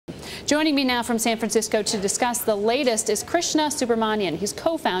Joining me now from San Francisco to discuss the latest is Krishna Subramanian. He's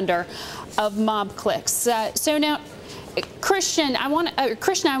co-founder of Mobclix. So now, Krishna, I want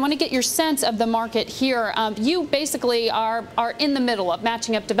to get your sense of the market here. You basically are in the middle of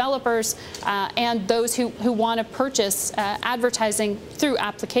matching up developers and those who want to purchase advertising through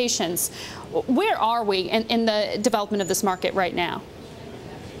applications. Where are we in the development of this market right now?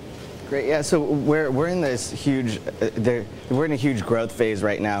 Great. Yeah. So we're in this huge we're in a huge growth phase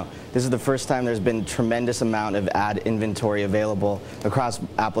right now. This is the first time there's been tremendous amount of ad inventory available across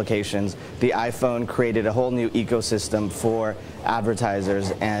applications. The iPhone created a whole new ecosystem for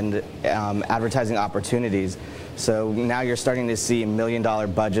advertisers and advertising opportunities. So now you're starting to see million-dollar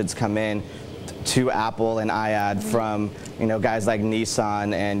budgets come in to Apple and iAd from guys like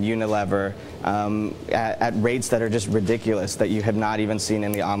Nissan and Unilever at rates that are just ridiculous, that you have not even seen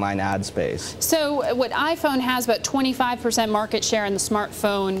in the online ad space. So what iPhone has about 25% market share in the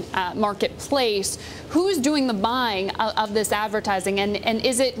smartphone marketplace. Who's doing the buying of this advertising, and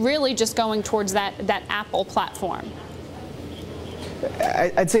is it really just going towards that Apple platform?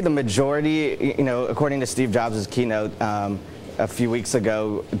 I'd say the majority, according to Steve Jobs' keynote a few weeks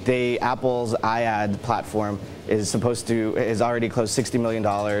ago, Apple's iAd platform is already closed $60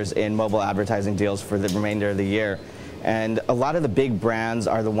 million in mobile advertising deals for the remainder of the year. And a lot of the big brands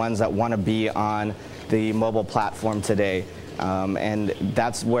are the ones that want to be on the mobile platform today. And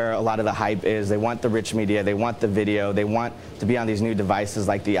that's where a lot of the hype is. They want the rich media, they want the video, they want to be on these new devices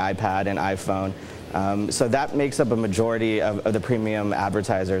like the iPad and iPhone. So that makes up a majority of the premium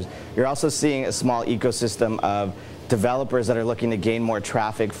advertisers. You're also seeing a small ecosystem of developers that are looking to gain more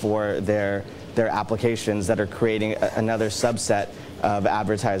traffic for their applications that are creating another subset of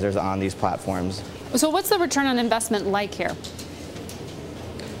advertisers on these platforms. So what's the return on investment like here?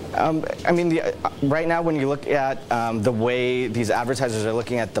 I mean, right now when you look at the way these advertisers are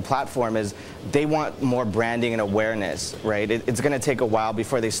looking at the platform is they want more branding and awareness, right? It's going to take a while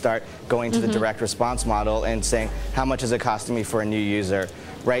before they start going to the direct response model and saying, how much is it costing me for a new user?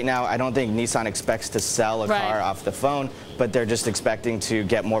 Right now, I don't think Nissan expects to sell a car off the phone, but they're just expecting to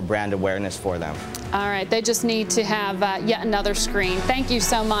get more brand awareness for them. All right, they just need to have yet another screen. Thank you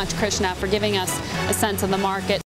so much, Krishna, for giving us a sense of the market.